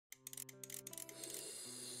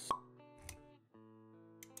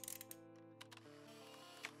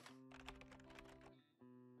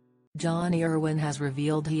Jonnie Irwin has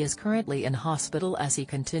revealed he is currently in hospital as he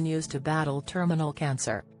continues to battle terminal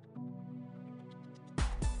cancer.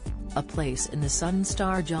 A Place in the Sun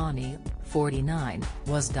star Jonnie, 49,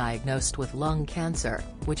 was diagnosed with lung cancer,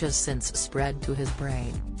 which has since spread to his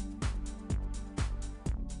brain.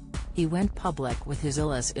 He went public with his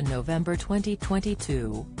illness in November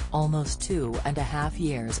 2022, almost 2.5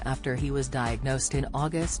 years after he was diagnosed in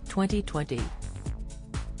August 2020.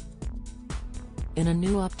 In a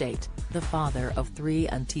new update, the father of 3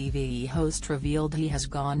 and TV host revealed he has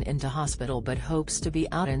gone into hospital but hopes to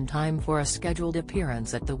be out in time for a scheduled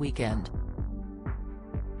appearance at the weekend.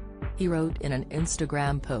 He wrote in an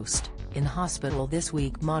Instagram post, "In hospital this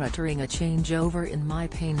week monitoring a changeover in my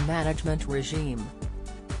pain management regime.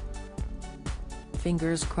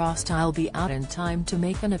 Fingers crossed I'll be out in time to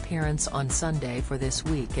make an appearance on Sunday for this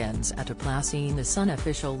weekend's At A Place in the Sun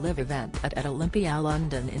official live event at Olympia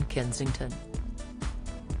London in Kensington."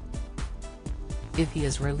 If he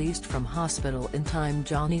is released from hospital in time,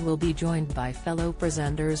 Jonnie will be joined by fellow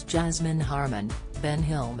presenters Jasmine Harmon, Ben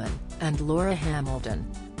Hillman, and Laura Hamilton.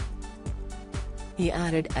 He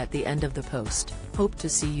added at the end of the post, "Hope to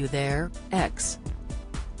see you there, X."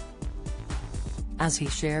 As he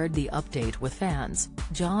shared the update with fans,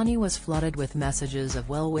 Jonnie was flooded with messages of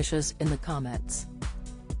well wishes in the comments.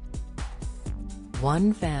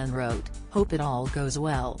 One fan wrote, "Hope it all goes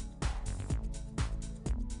well.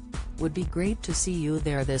 Would be great to see you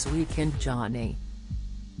there this weekend, Jonnie.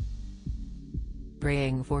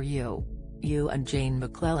 Praying for you. You and Jane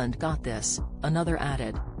McClelland got this," another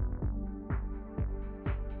added.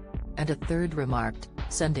 And a third remarked,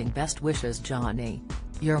 "Sending best wishes, Jonnie.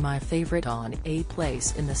 You're my favorite on A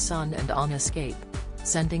Place in the Sun and on Escape.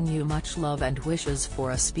 Sending you much love and wishes for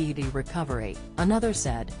a speedy recovery," another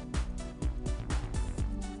said.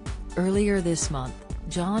 Earlier this month,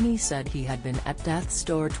 Jonnie said he had been at death's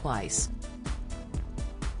door twice.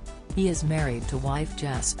 He is married to wife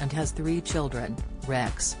Jess and has 3 children,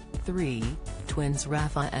 Rex, 3, twins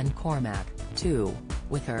Rafa and Cormac, 2,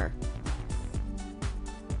 with her.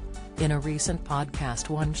 In a recent podcast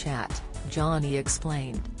One Chat, Jonnie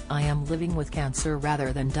explained, "I am living with cancer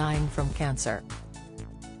rather than dying from cancer.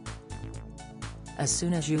 As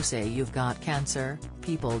soon as you say you've got cancer,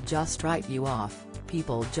 people just write you off.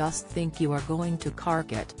 People just think you are going to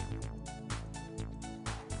cark it."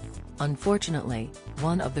 Unfortunately,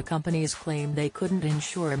 one of the companies claimed they couldn't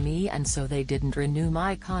insure me and so they didn't renew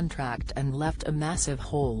my contract and left a massive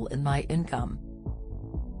hole in my income.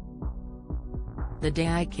 The day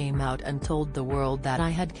I came out and told the world that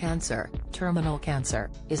I had cancer, terminal cancer,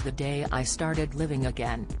 is the day I started living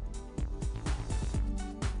again.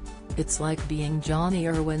 It's like being Jonnie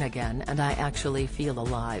Irwin again and I actually feel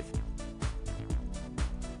alive."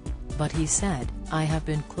 But he said, "I have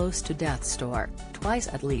been close to death's door, twice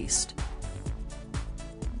at least."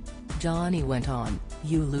 Jonnie went on,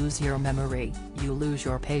 "You lose your memory, you lose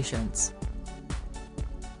your patience.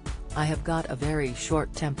 I have got a very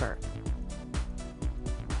short temper.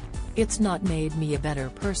 It's not made me a better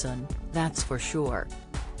person, that's for sure.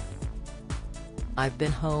 I've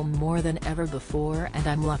been home more than ever before and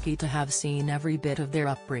I'm lucky to have seen every bit of their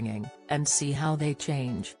upbringing, and see how they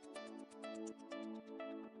change."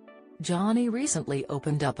 Jonnie recently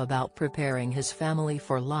opened up about preparing his family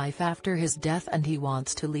for life after his death and he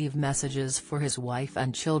wants to leave messages for his wife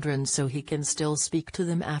and children so he can still speak to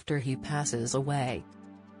them after he passes away.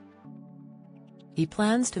 He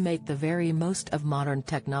plans to make the very most of modern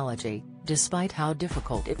technology, despite how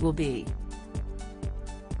difficult it will be.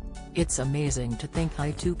 "It's amazing to think I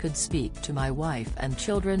too could speak to my wife and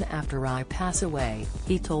children after I pass away,"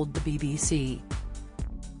 he told the BBC.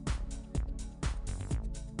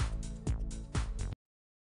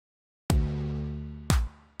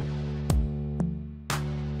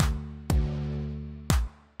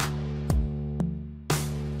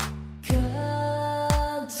 Good.